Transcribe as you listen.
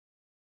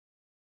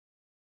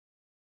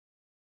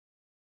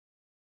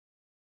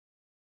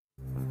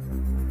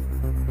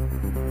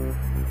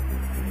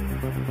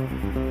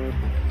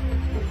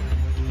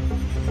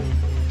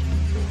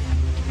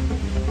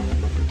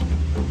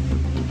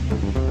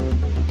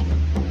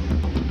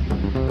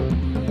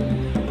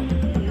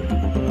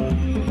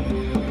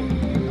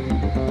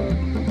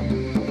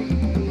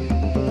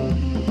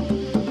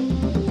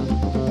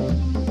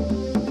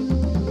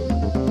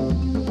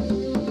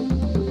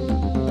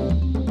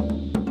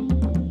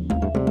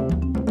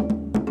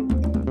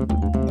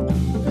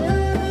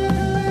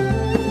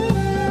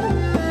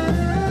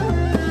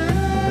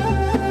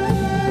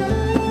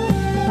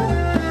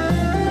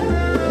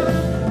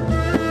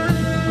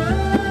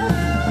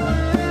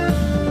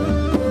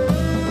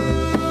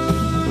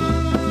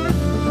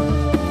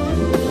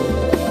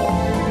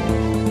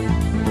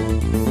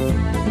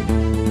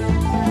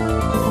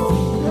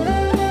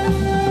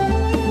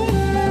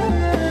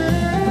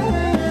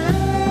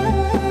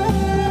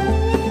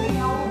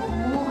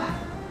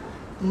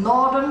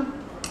Northern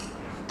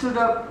to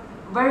the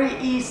very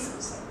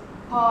east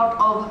part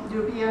of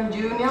European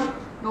Union,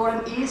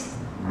 Northern East,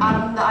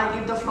 and I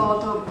give the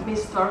floor to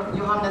Mr.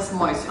 Johannes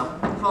Moisio.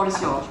 The floor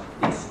is yours,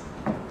 please.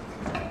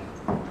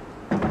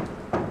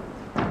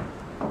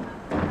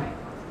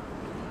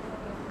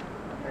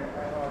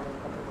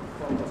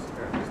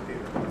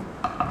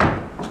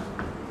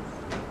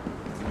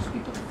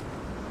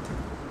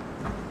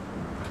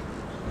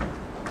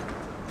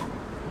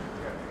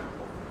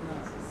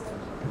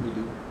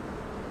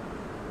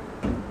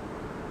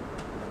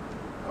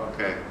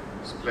 Okay,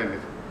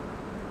 splendid.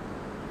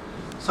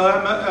 So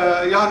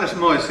I'm Johannes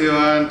Moisio,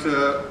 and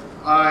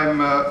I'm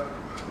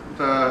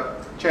the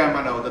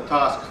chairman of the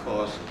task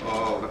force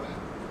of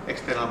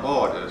external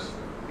borders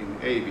in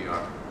AEBR.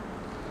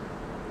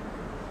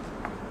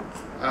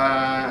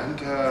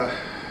 And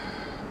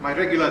my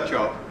regular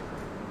job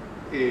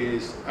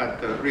is at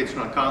the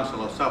Regional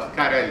Council of South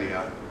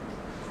Karelia,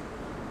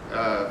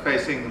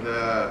 facing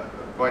the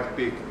quite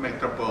big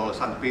metropole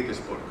St.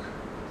 Petersburg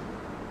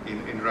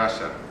in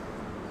Russia.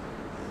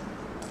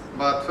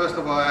 But first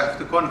of all, I have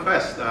to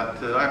confess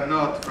that I'm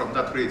not from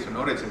that region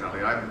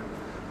originally.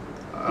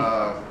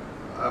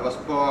 I was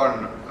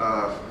born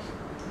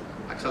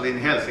actually in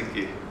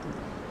Helsinki,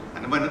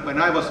 and when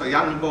I was a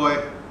young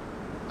boy,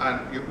 and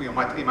you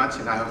might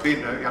imagine I have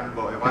been a young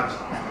boy once,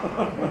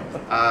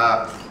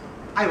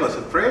 I was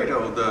afraid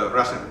of the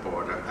Russian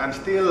border, and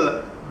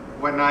still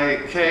when I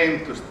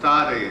came to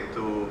study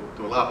to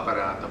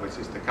Lappeenranta, which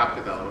is the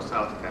capital of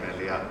South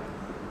Karelia,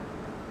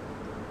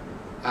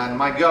 and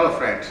my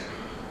girlfriend,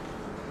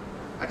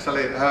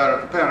 actually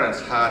her parents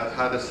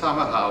had a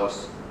summer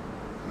house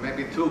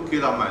maybe 2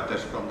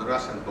 kilometers from the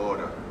Russian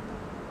border.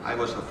 I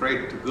was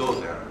afraid to go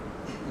there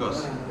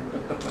because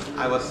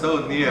I was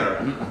so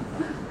near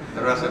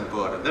the Russian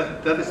border.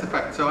 That is the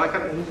fact. So I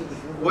can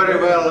very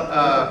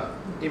well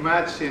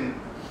imagine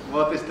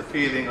what is the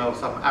feeling of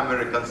some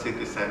American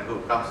citizen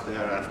who comes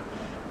there and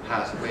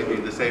has maybe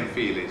the same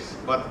feelings.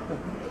 But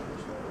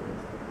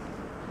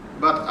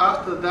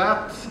after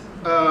that,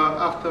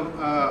 after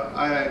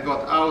I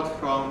got out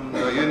from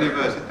the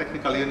university,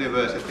 technical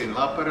university in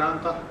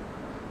Lappeenranta,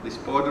 this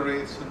border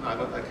region,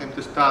 I came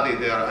to study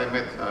there. I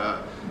met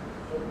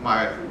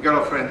my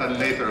girlfriend and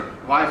later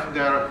wife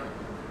there,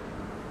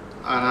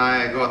 and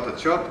I got a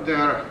job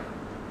there.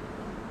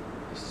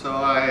 So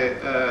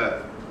I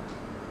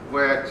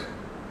worked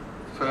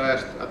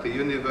first at the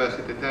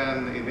university,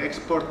 then in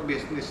export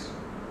business,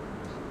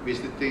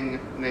 visiting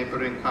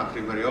neighboring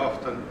country very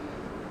often.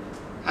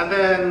 And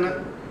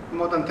then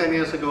more than 10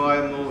 years ago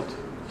I moved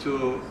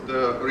to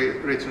the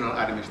regional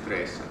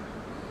administration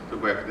to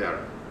work there.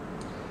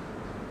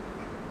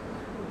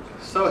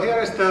 So here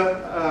is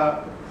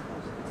the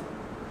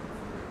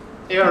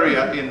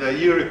area in the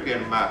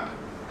European map.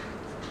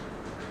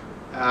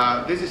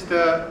 This is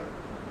the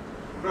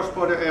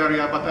cross-border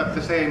area, but at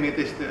the same it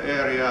is the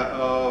area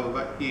of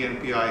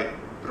ENPI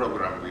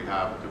program we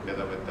have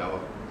together with our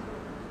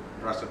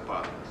Russian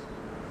partners.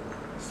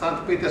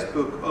 St.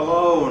 Petersburg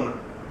alone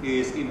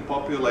is in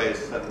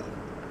population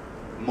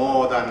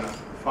more than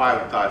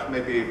 5 times,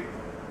 maybe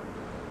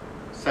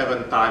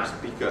 7 times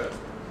bigger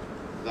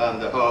than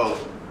the whole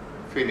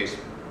Finnish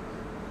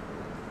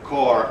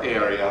core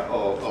area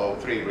of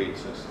 3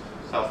 regions,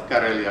 South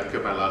Karelia,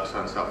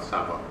 Kymenlaakso and South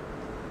Savo.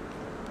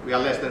 We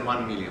are less than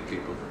 1 million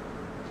people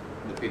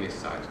on the Finnish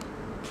side.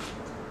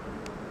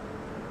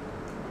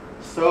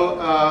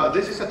 So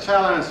this is a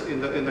challenge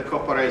in the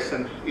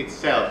cooperation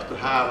itself to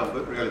have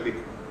a really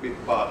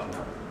big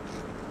partner.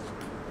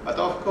 But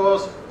of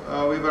course,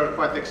 we were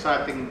quite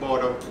exciting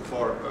border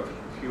for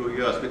a few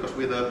years because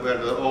we were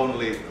the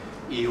only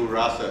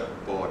EU-Russia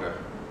border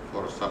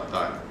for some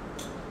time.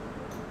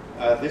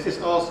 This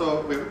is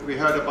also, we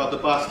heard about the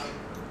Basque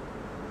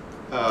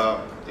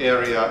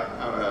area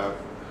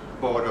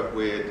border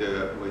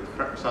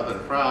with southern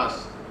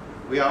France.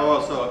 We are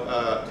also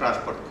a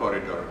transport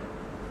corridor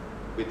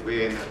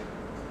between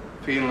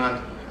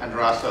Finland and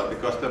Russia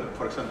because,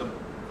 for example,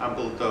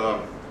 the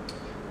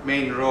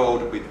main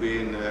road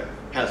between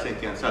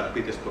Helsinki and St.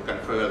 Petersburg and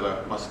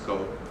further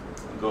Moscow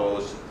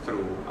goes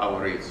through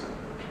our region.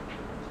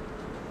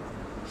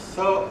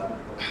 So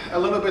a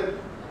little bit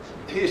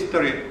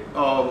history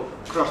of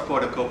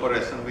cross-border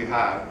cooperation we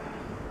have.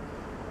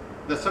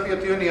 The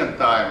Soviet Union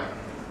time,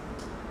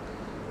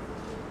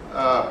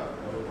 I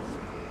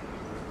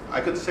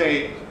could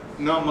say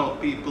normal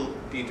people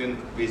didn't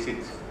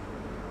visit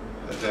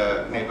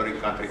the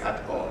neighboring country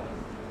at all.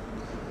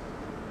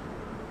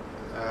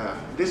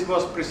 This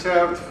was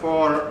preserved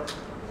for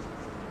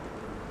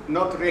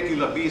not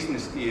regular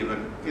business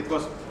even. It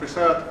was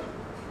preserved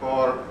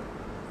for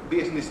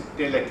business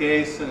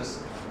delegations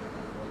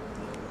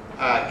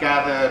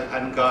gathered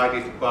and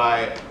guided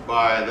by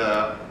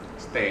the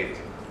state,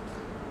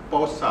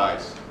 both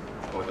sides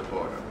of the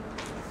border.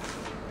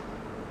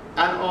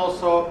 And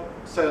also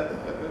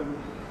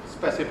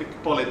specific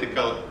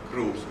political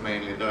groups,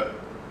 mainly the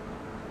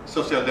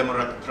social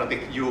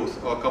democratic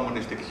youth or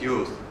communistic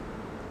youth,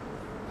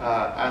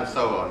 and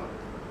so on.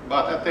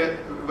 But at the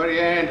very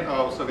end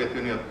of Soviet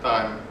Union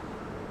time,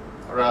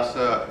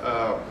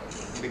 Russia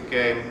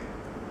became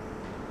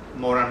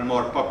more and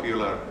more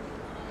popular.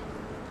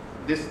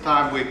 This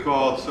time we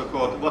call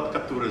so-called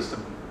vodka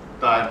tourism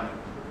time,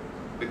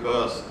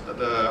 because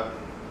the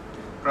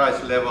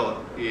price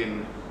level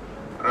in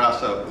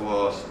Russia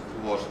was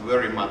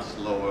very much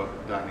lower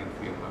than in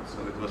Finland, so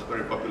it was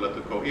very popular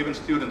to go. Even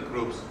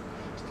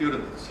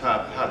students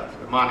had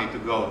money to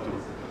go to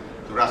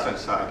Russian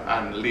side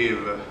and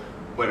live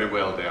very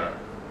well there.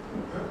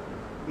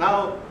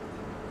 Now,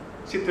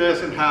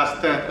 situation has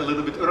turned a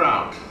little bit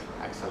around,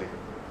 actually.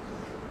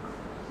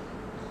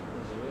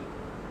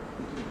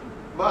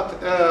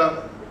 But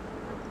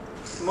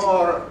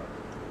more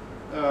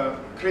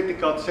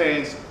critical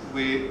change,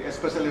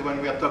 especially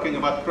when we are talking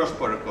about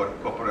cross-border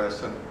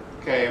cooperation,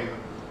 came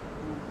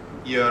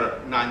year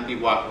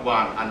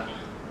 91 and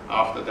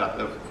after that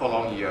the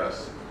following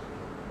years.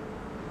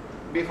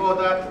 Before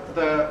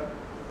that,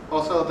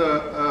 also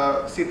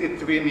the city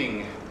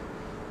twinning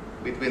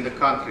between the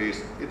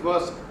countries, it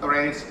was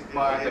arranged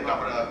by the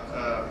government,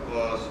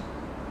 was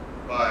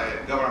by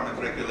government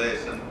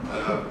regulation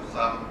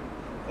some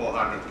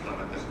 400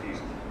 kilometers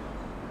east.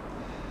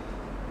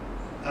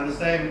 And the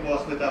same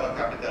was with our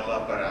capital,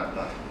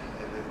 Lappeenranta.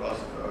 It was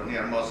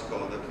near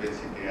Moscow, the twin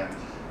city, and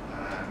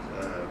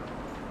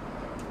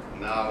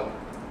now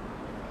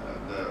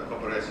the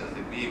cooperation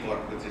in Viborg,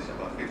 which is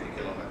about 50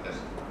 kilometers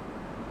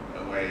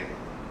away,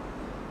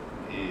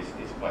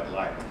 is quite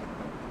likely.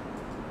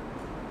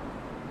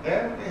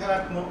 Then we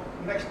had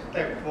next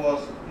step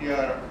was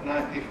year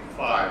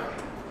 95.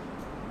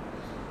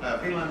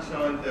 Finland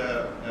joined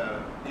the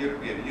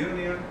European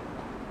Union,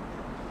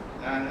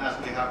 and as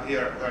we have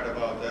here heard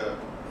about the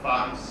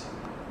funds,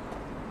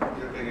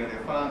 European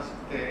Union funds,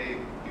 they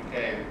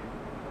became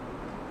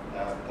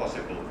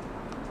possible.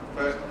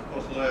 First, of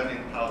course,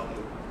 learning how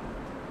to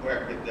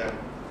work with them,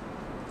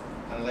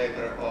 and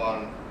later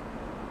on,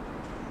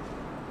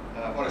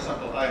 for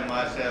example, I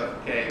myself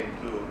came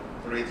to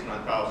the Regional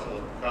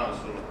Council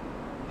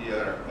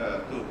year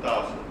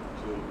 2000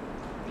 to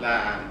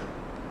plan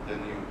the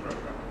new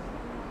program.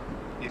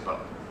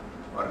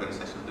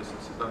 Organization. This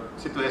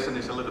situation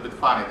is a little bit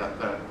funny that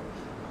the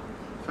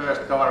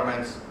first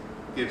government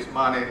gives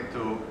money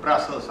to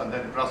Brussels, and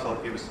then Brussels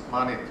gives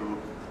money to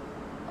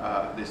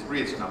this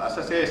regional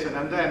association,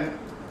 and then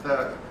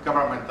the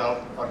governmental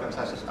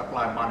organizations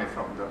apply money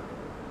from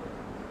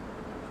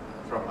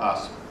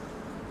us.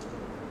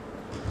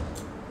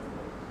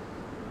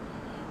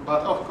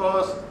 But of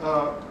course,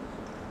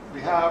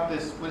 we have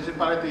this,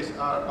 municipalities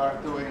are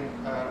doing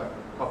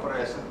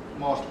cooperation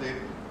mostly.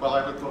 Well,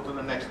 I will go to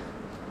the next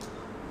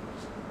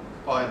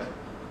point.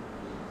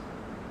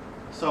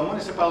 So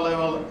municipal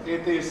level,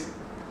 it is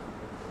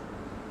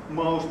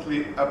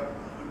mostly a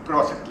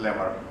project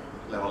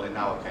level in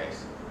our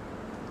case.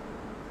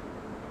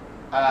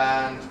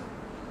 And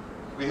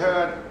we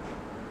heard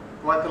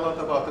quite a lot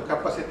about the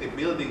capacity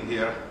building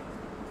here.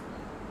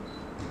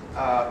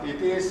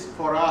 It is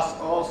for us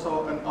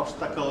also an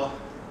obstacle,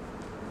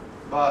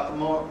 but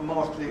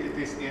mostly it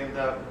is in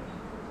the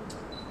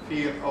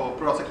field of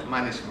project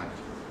management.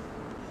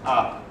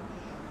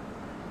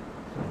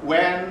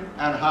 When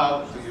and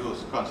how to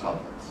use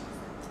consultants.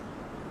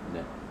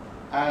 Yeah.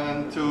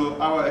 And to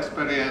our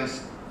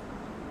experience,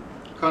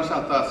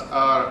 consultants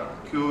are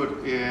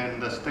good in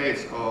the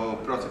stage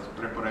of project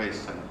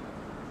preparation,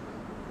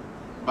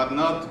 but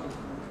not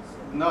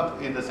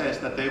in the sense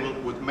that they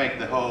would make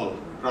the whole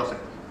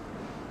project,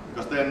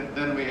 because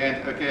then we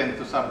end again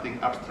to something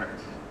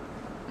abstract.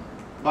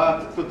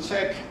 But to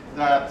check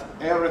that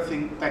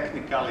everything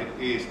technically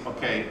is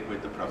okay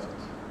with the project.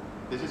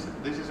 This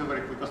is a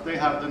very, because they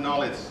have the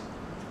knowledge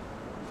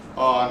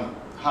on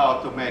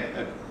how to make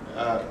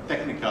a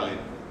technically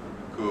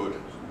good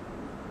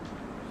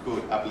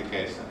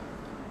application.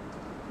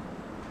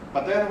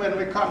 But then when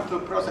we come to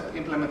project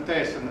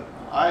implementation,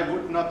 I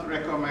would not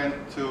recommend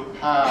to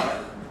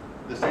have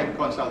the same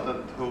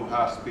consultant who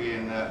has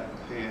been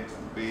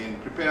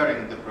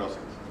preparing the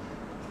project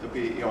to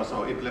be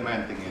also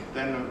implementing it.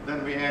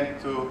 Then we end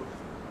to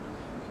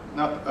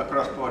not a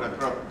cross-border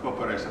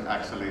cooperation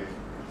actually.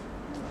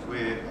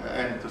 We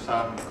end to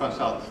some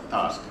consult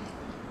task.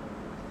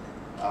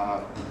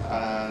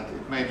 and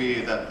it may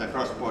be that the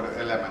cross-border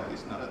element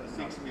is not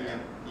 6 million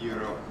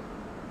euro.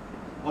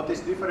 What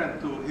is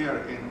different to here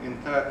in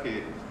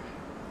Turkey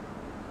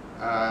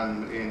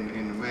and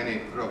in many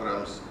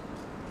programs,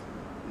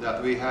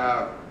 that we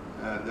have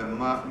the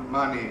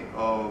money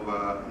of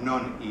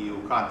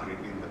non-EU country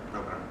in the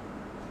program.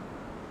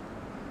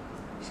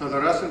 So the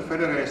Russian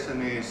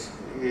Federation is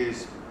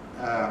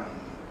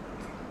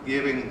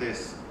giving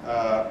this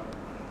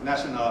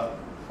national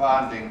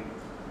funding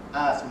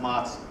as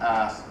much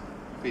as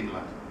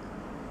Finland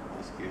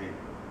is giving.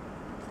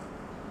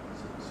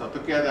 So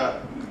together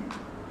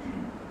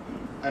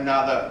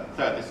another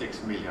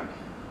 36 million.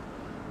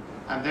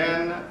 And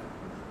then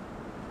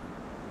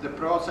the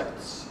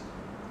projects,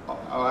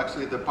 or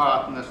actually the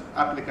partners,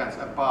 applicants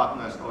and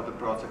partners of the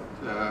project,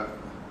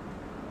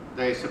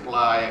 they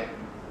supply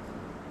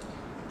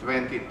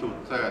 20 to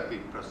 30%.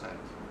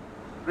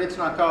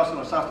 Regional Council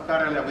of South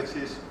Karelia, which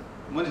is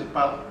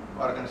municipal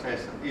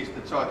organization, is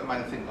the joint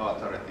managing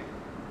authority.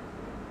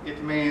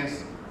 It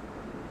means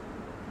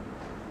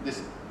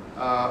this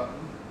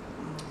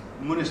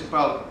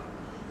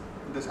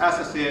this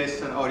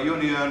association or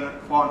union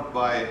formed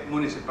by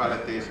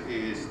municipalities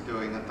is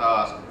doing a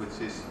task which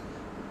is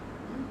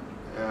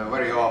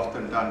very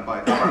often done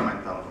by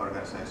governmental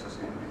organizations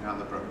in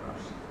other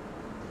programs.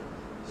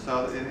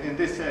 So in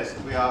this case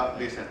we are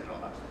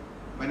decentralized.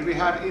 When we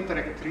had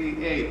Interreg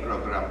 3A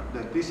program,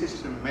 the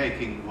decision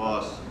making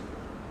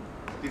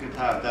didn't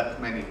have that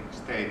many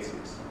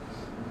stages.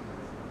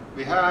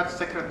 We had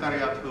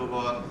secretariat who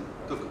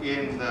took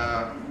in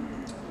the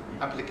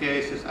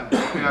applications and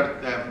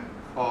prepared them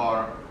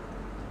for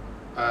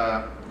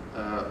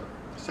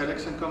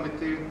selection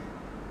committee,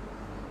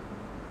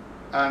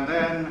 and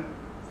then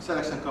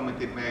selection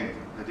committee made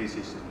the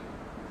decision,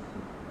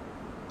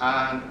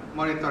 and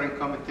monitoring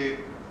committee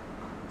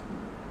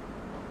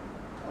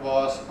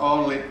was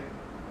only,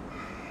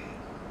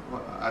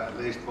 at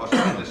least was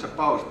only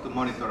supposed to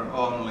monitor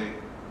only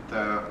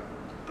the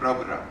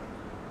program,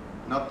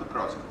 not the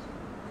project.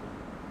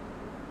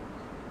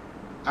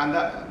 And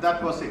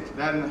that was it.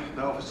 Then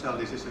the official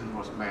decision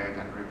was made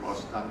and it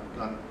was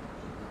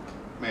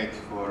made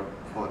for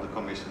the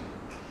commission.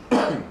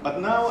 But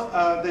now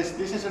this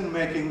decision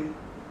making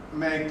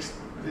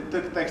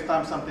takes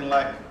time, something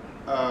like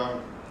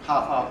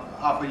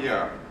half a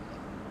year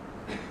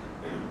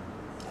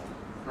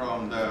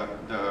from the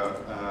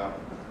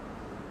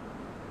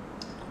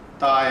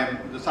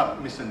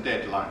submission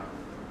deadline,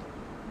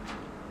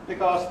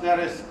 because there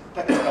is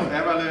technical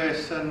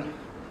evaluation.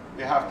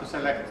 We have to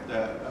select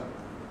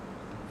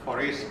for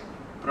each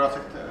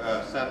project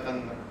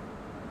certain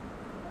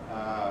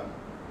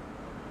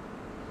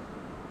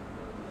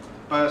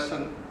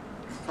person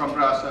from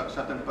Russia,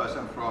 certain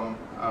person from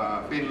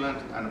Finland,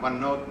 and one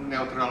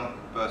neutral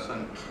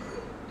person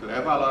to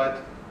evaluate,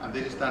 and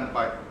this is done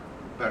by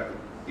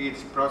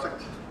each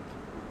project.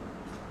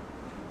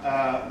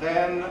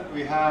 Then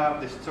we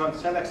have this joint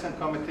selection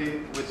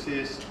committee, which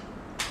is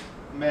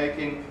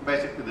making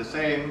basically the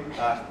same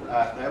as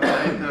the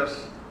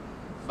evaluators,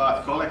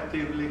 but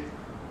collectively.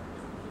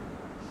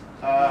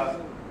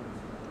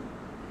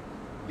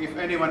 If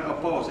anyone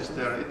opposes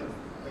there,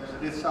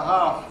 it's a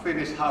half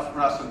Finnish, half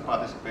Russian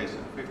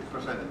participation,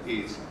 50%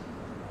 each.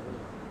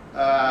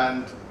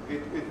 And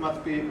it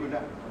must be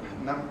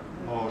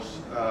unanimous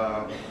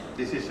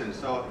decision.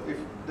 So if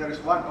there is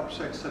one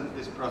objection,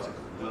 this project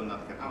will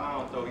not get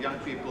amount of young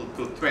people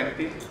to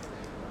 20,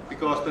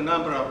 because the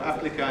number of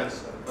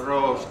applicants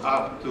rose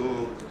up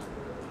to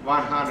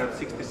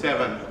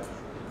 167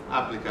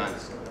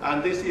 applicants.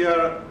 And this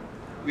year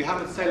we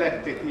haven't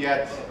selected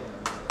yet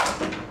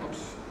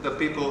the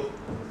people,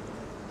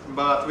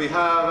 but we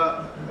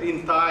have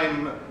in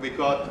time we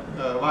got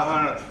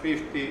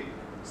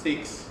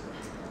 156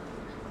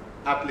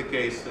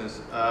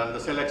 applications, and the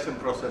selection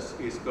process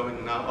is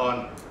going now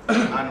on.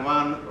 And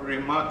one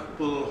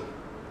remarkable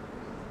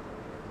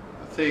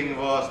thing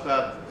was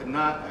that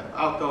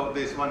out of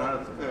these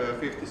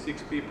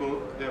 156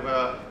 people, there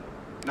were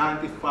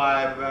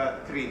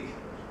 95 Greek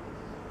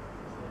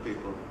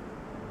people.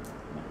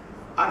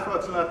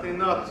 Unfortunately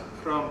not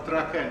from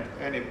Traken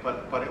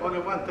anybody, only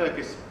one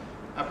Turkish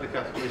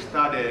applicant who is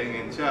studying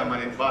in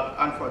Germany, but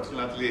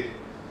unfortunately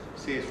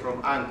she is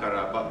from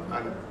Ankara,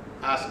 and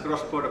as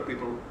cross-border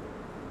people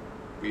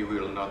we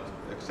will not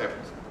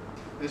accept.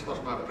 This was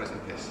my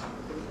presentation.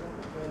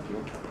 Thank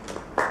you.